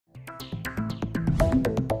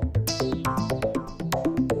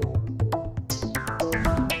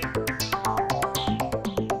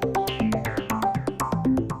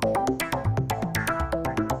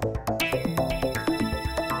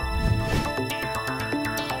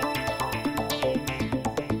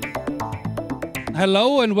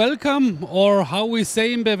Hello and welcome, or how we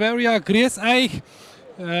say in Bavaria, grüß euch.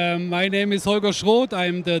 My name is Holger Schroth.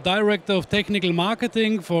 I'm the Director of Technical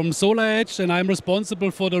Marketing from SolarEdge, and I'm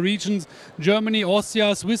responsible for the regions Germany,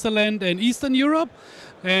 Austria, Switzerland and Eastern Europe.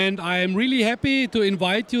 And I'm really happy to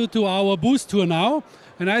invite you to our booth tour now.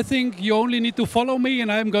 And I think you only need to follow me,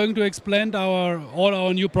 and I'm going to explain all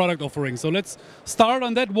our new product offerings. So let's start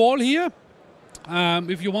on that wall here.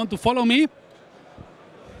 If you want to follow me.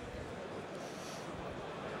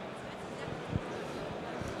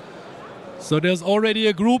 So there's already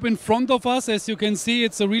a group in front of us. As you can see,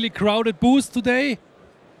 it's a really crowded booth today.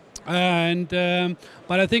 But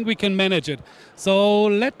I think we can manage it. So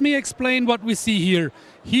let me explain what we see here.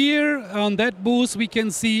 Here on that booth we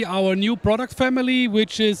can see our new product family,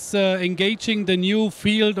 which is engaging the new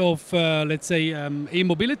field of, let's say,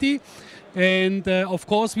 e-mobility. And of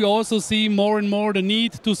course we also see more and more the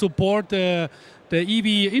need to support the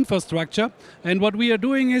EV infrastructure. And what we are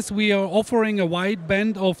doing is we are offering a wide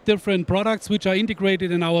band of different products which are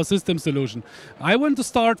integrated in our system solution. I want to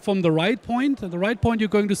start from the right point. At the right point you're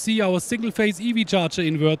going to see our single-phase EV charger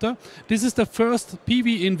inverter. This is the first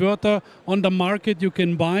PV inverter on the market you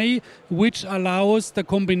can buy, which allows the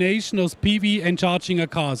combination of PV and charging a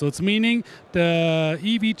car. So it's meaning the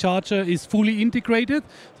EV charger is fully integrated.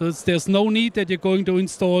 So there's no need that you're going to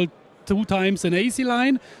install 2 times an AC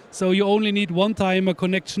line, so you only need 1 time a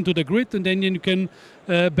connection to the grid, and then you can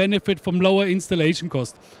benefit from lower installation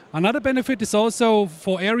cost. Another benefit is also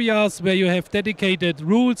for areas where you have dedicated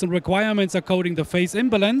rules and requirements according the phase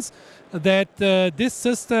imbalance, that this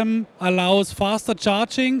system allows faster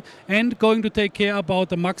charging and going to take care about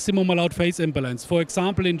the maximum allowed phase imbalance. For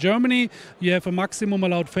example, in Germany you have a maximum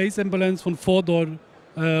allowed phase imbalance from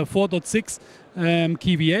 4.6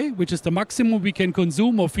 kVA, which is the maximum we can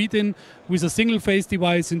consume or feed in with a single phase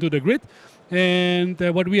device into the grid. And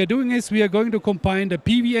what we are doing is we are going to combine the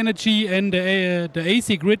PV energy and the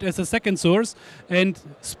AC grid as a second source and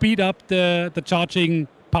speed up the charging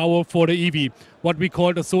power for the EV, what we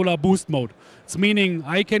call the solar boost mode. It's meaning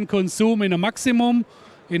I can consume in a maximum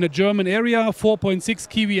in a German area 4.6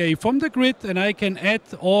 kVA from the grid, and I can add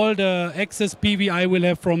all the excess PV I will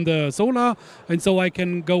have from the solar, and so I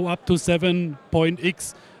can go up to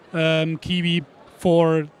 7.x kV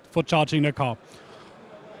for charging the car.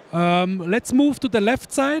 Let's move to the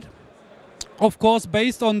left side. Of course,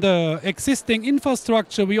 based on the existing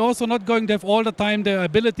infrastructure, we're also not going to have all the time the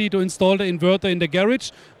ability to install the inverter in the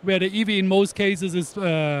garage, where the EV in most cases is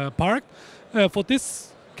parked. For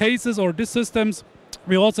these cases or these systems,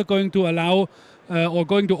 we're also going to allow or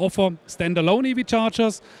going to offer standalone EV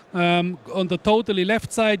chargers. On the totally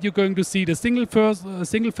left side, you're going to see the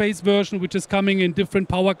single-phase version, which is coming in different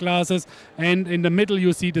power classes. And in the middle,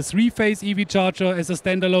 you see the 3-phase EV charger as a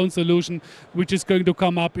standalone solution, which is going to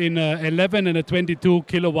come up in a 11 and a 22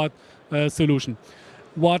 kilowatt solution.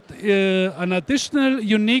 What an additional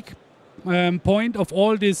unique point of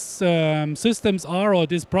all these systems are, or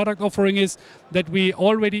this product offering, is that we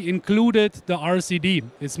already included the RCD.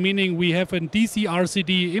 It's meaning we have a DC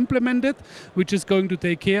RCD implemented, which is going to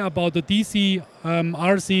take care about the DC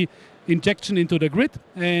RC injection into the grid,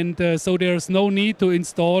 and so there's no need to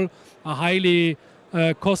install a highly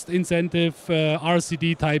cost incentive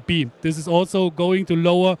RCD type B. This is also going to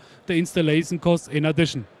lower the installation costs in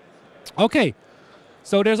addition. Okay.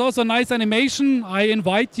 So there's also a nice animation. I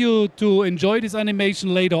invite you to enjoy this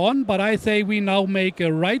animation later on, but I say we now make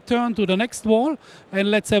a right turn to the next wall and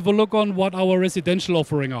let's have a look on what our residential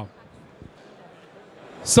offering are.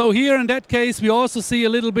 So here in that case we also see a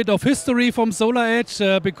little bit of history from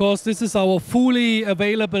SolarEdge because this is our fully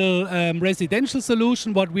available residential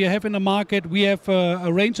solution. What we have in the market, we have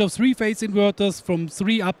a range of 3-phase inverters from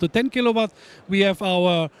 3 up to 10 kilowatts. We have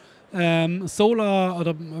our Intersolar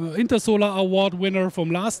Award winner from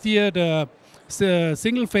last year, the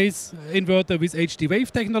single-phase inverter with HD wave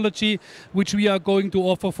technology, which we are going to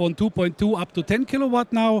offer from 2.2 up to 10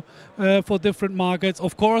 kilowatt now for different markets.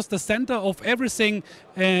 Of course, the center of everything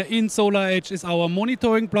in SolarEdge is our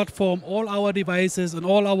monitoring platform. All our devices and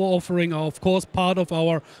all our offering are, of course, part of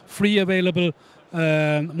our free available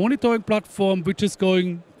monitoring platform, which is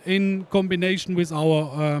going in combination with our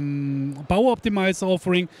power optimizer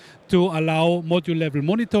offering to allow module level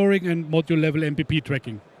monitoring and module level MPP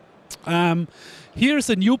tracking. Here's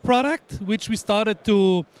a new product which we started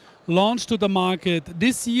to launched to the market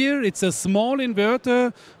this year. It's a small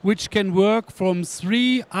inverter which can work from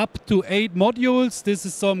 3 up to 8 modules. This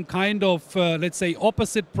is some kind of, let's say,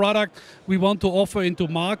 opposite product we want to offer into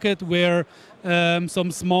market, where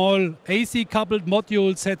some small AC coupled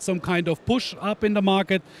modules had some kind of push up in the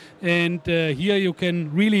market, and here you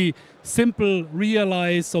can really simple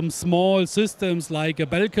realize some small systems like a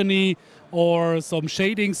balcony or some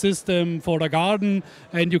shading system for the garden,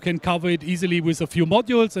 and you can cover it easily with a few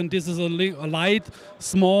modules. And this is a light,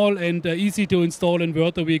 small and easy to install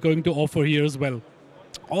inverter we're going to offer here as well.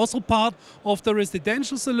 Also part of the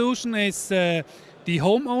residential solution is the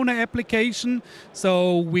homeowner application.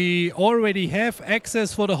 So we already have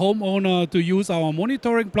access for the homeowner to use our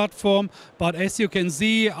monitoring platform, but as you can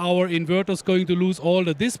see, our inverter is going to lose all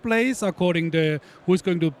the displays according to who's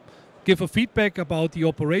going to give a feedback about the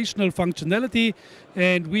operational functionality,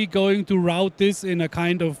 and we're going to route this in a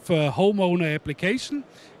kind of homeowner application.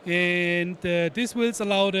 And this will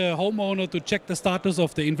allow the homeowner to check the status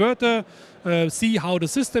of the inverter, see how the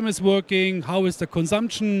system is working, how is the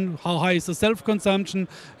consumption, how high is the self-consumption,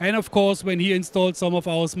 and of course when he installs some of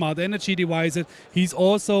our smart energy devices, he's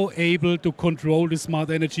also able to control the smart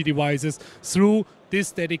energy devices through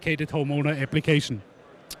this dedicated homeowner application.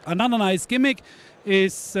 Another nice gimmick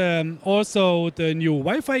is also the new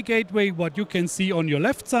Wi-Fi gateway, what you can see on your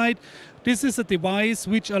left side. This is a device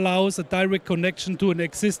which allows a direct connection to an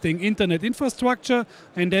existing internet infrastructure,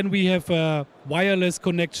 and then we have a wireless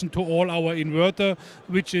connection to all our inverter,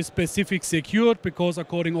 which is specific secured, because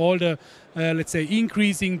according all the let's say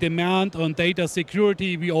increasing demand on data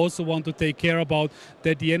security, we also want to take care about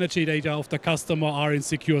that the energy data of the customer are in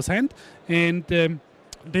secure hand. And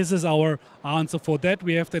this is our answer for that.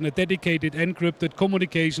 We have then a dedicated encrypted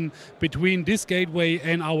communication between this gateway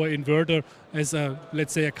and our inverter as a,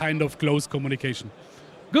 let's say, a kind of close communication.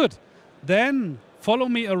 Good. Then follow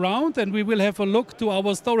me around and we will have a look to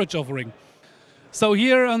our storage offering. So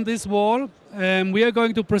here on this wall, we are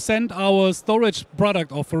going to present our storage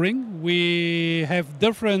product offering. We have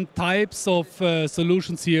different types of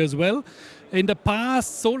solutions here as well. In the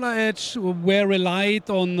past, SolarEdge were relied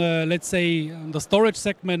on, let's say, on the storage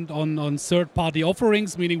segment on third-party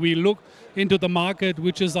offerings, meaning we look into the market,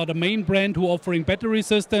 which is the main brand who offering battery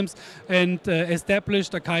systems, and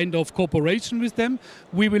established a kind of cooperation with them.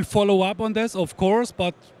 We will follow up on this, of course,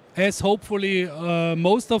 but as hopefully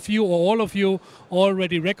most of you or all of you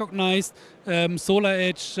already recognized,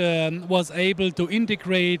 SolarEdge was able to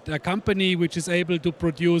integrate a company which is able to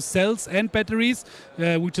produce cells and batteries,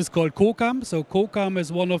 which is called Kokam. So Kokam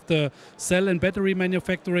is one of the cell and battery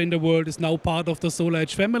manufacturers in the world, is now part of the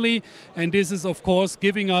SolarEdge family. And this is of course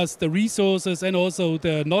giving us the resources and also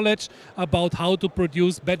the knowledge about how to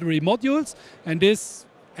produce battery modules. And this,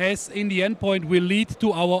 as in the endpoint, will lead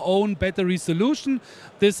to our own battery solution.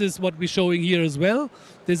 This is what we're showing here as well.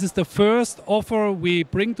 This is the first offer we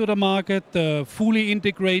bring to the market, the fully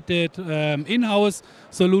integrated in-house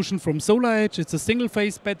solution from SolarEdge. It's a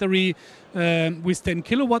single-phase battery with 10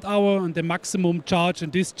 kilowatt hour, and the maximum charge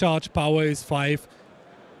and discharge power is 5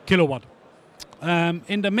 kilowatt.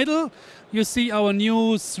 In the middle, you see our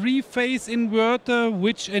new 3-phase inverter,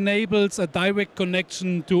 which enables a direct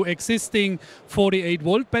connection to existing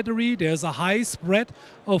 48-volt battery. There's a high spread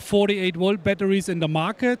of 48-volt batteries in the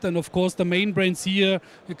market, and of course the main brands here,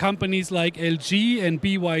 companies like LG and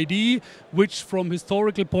BYD, which from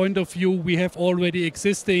historical point of view we have already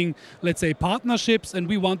existing, let's say, partnerships, and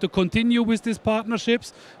we want to continue with these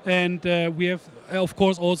partnerships. And we have, of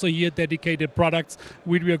course, also here dedicated products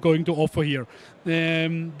which we are going to offer here.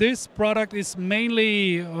 This product is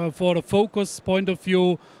mainly for the focus point of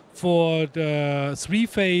view for the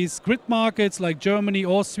 3-phase grid markets like Germany,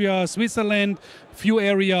 Austria, Switzerland, few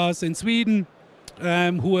areas in Sweden,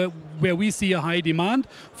 where we see a high demand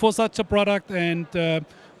for such a product, and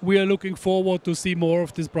we are looking forward to see more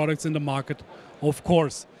of these products in the market, of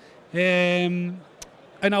course.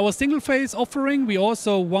 In our single-phase offering, we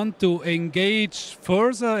also want to engage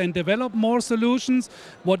further and develop more solutions.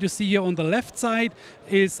 What you see here on the left side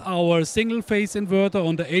is our single-phase inverter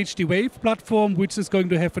on the HD Wave platform, which is going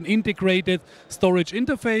to have an integrated storage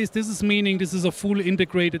interface. This is meaning this is a fully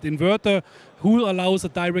integrated inverter who allows a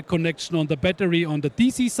direct connection on the battery on the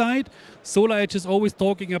DC side. SolarEdge is always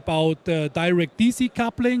talking about direct DC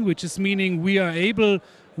coupling, which is meaning we are able,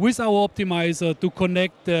 with our optimizer, to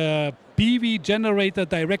connect the PV generator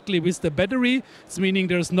directly with the battery. It's meaning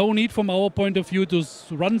there's no need from our point of view to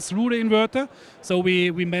run through the inverter. So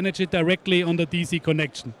we manage it directly on the DC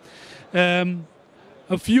connection.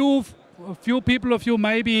 A few a few people of you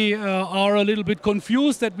maybe are a little bit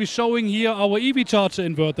confused that we're showing here our EV charger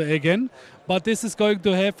inverter again, but this is going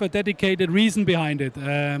to have a dedicated reason behind it.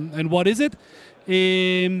 And what is it?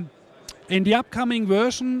 In the upcoming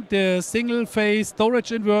version, the single-phase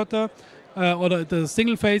StorEdge inverter or the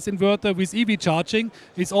single-phase inverter with EV charging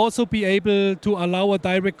is also be able to allow a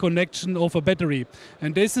direct connection of a battery.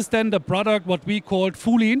 And this is then the product what we call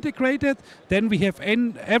fully integrated. Then we have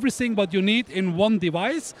everything what you need in one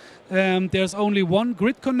device. There's only one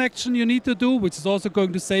grid connection you need to do, which is also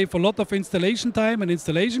going to save a lot of installation time and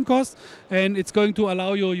installation costs. And it's going to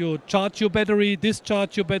allow you to charge your battery,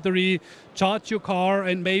 discharge your battery, charge your car,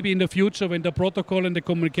 and maybe in the future when the protocol and the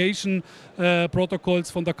communication protocols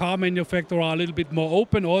from the car manufacturer are a little bit more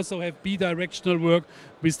open, also have bidirectional work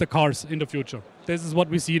with the cars in the future. This is what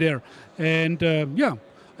we see there. And yeah,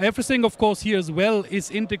 everything of course here as well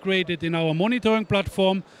is integrated in our monitoring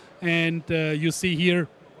platform. And you see here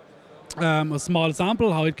a small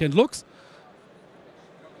sample how it can look.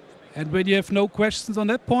 And when you have no questions on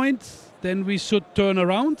that point, then we should turn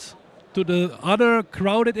around to the other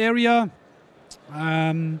crowded area.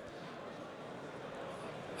 I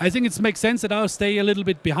think it makes sense that I'll stay a little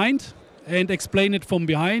bit behind and explain it from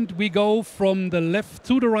behind. We go from the left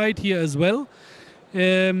to the right here as well.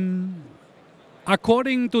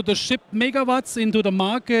 According to the shipped megawatts into the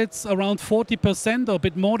markets, around 40% or a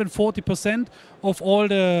bit more than 40% of all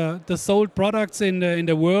the sold products in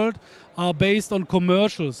the world are based on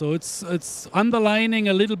commercial. So it's underlining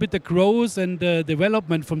a little bit the growth and the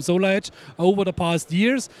development from SolarEdge over the past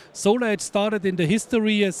years. SolarEdge started in the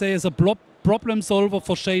history as a problem solver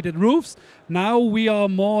for shaded roofs. Now we are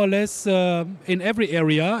more or less in every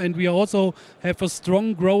area, and we also have a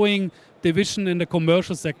strong growing division in the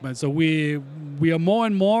commercial segment. So we are more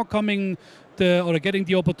and more coming or getting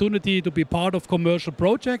the opportunity to be part of commercial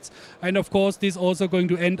projects, and of course this is also going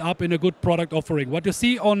to end up in a good product offering. What you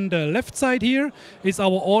see on the left side here is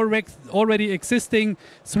our already existing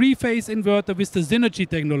three-phase inverter with the Synergy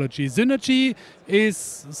technology. Synergy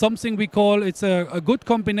is something we call it's a good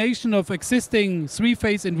combination of existing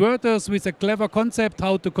three-phase inverters with a clever concept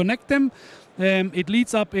how to connect them. It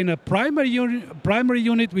leads up in a primary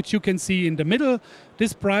unit, which you can see in the middle.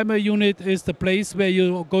 This primary unit is the place where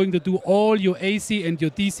you're going to do all your AC and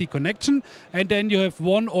your DC connection. And then you have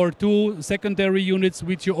one or two secondary units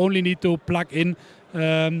which you only need to plug in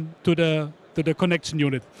to the connection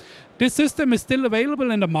unit. This system is still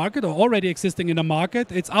available in the market, or already existing in the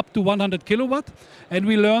market. It's up to 100 kilowatt, and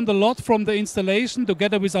we learned a lot from the installation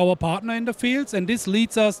together with our partner in the fields, and this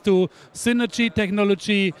leads us to Synergy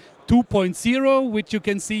technology 2.0, which you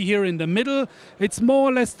can see here in the middle. It's more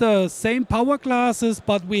or less the same power classes,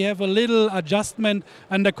 but we have a little adjustment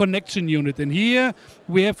on the connection unit. And here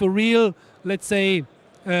we have a real, let's say,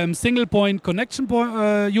 single point connection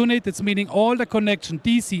unit. It's meaning all the connection,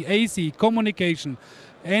 DC, AC, communication,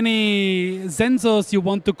 any sensors you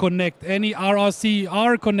want to connect, any RRC,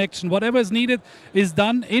 R connection, whatever is needed is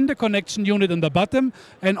done in the connection unit on the bottom,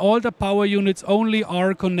 and all the power units only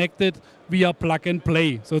are connected via plug and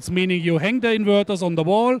play. So it's meaning you hang the inverters on the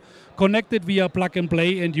wall, connect it via plug and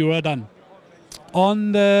play, and you are done.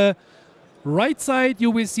 On the right side,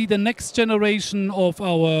 you will see the next generation of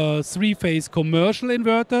our three-phase commercial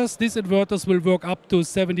inverters. These inverters will work up to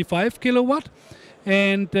 75 kilowatt.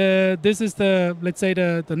 And this is the, let's say,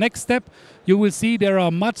 the next step. You will see there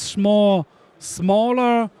are much more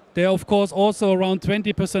smaller. They are, of course, also around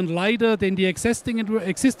 20% lighter than the existing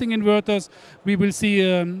inverters. We will see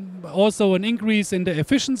also an increase in the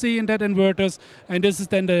efficiency in that inverters. And this is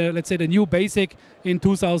then, let's say, the new basic in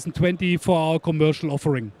 2020 for our commercial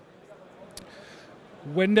offering.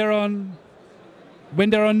 When there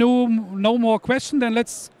are no more questions, then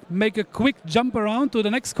let's make a quick jump around to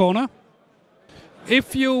the next corner.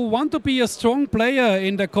 If you want to be a strong player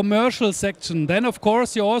in the commercial section, then of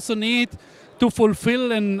course you also need to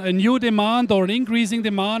fulfill a new demand or an increasing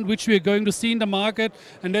demand, which we are going to see in the market,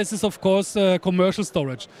 and this is of course commercial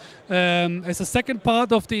storage. As a second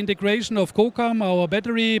part of the integration of Kokam, our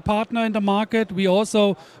battery partner in the market, we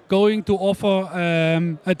also going to offer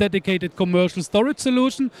a dedicated commercial storage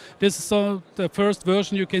solution. This is the first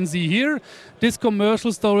version you can see here. This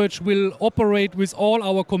commercial storage will operate with all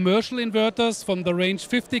our commercial inverters from the range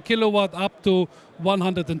 50 kilowatt up to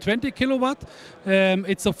 120 kilowatt.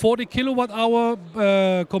 It's a 40 kilowatt hour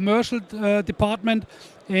commercial department,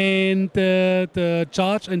 and the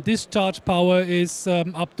charge and discharge power is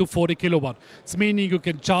up to 40 kilowatt. It's meaning you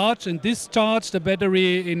can charge and discharge the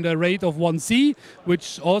battery in the rate of 1C,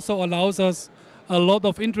 which also allows us a lot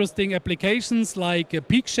of interesting applications like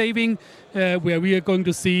peak shaving, where we are going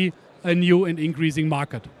to see a new and increasing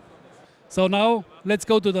market. So now let's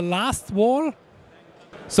go to the last wall.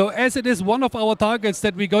 So as it is one of our targets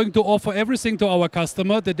that we're going to offer everything to our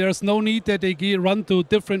customer, that there's no need that they run to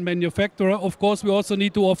different manufacturer. Of course, we also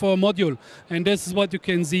need to offer a module. And this is what you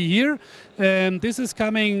can see here. This is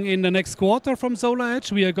coming in the next quarter from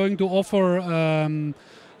SolarEdge. We are going to offer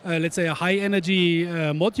let's say a high energy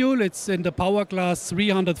module. It's in the power class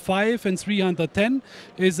 305 and 310.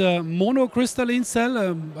 It's a monocrystalline cell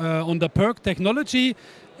on the PERC technology.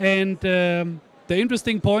 And the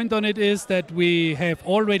interesting point on it is that we have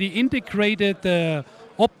already integrated the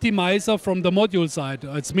optimizer from the module side.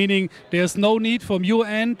 It's meaning there's no need from your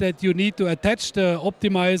end that you need to attach the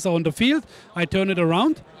optimizer on the field. I turn it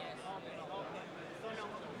around.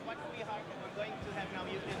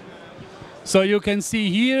 So you can see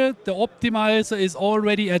here the optimizer is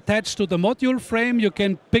already attached to the module frame. You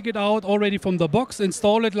can pick it out already from the box,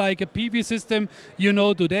 install it like a PV system you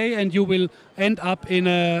know today, and you will end up in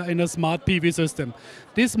a smart PV system.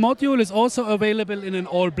 This module is also available in an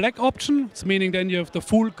all black option. It's meaning then you have the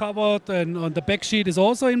full covered, and on the back sheet is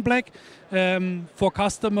also in black for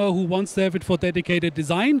customer who wants to have it for dedicated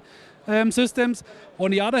design systems. On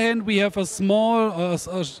the other hand, we have a small,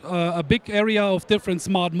 a big area of different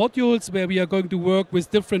smart modules where we are going to work with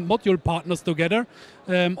different module partners together.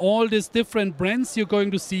 All these different brands you're going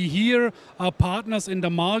to see here are partners in the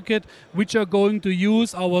market which are going to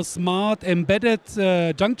use our smart embedded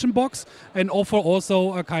junction box and offer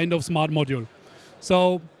also a kind of smart module.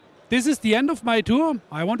 So this is the end of my tour.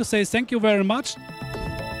 I want to say thank you very much.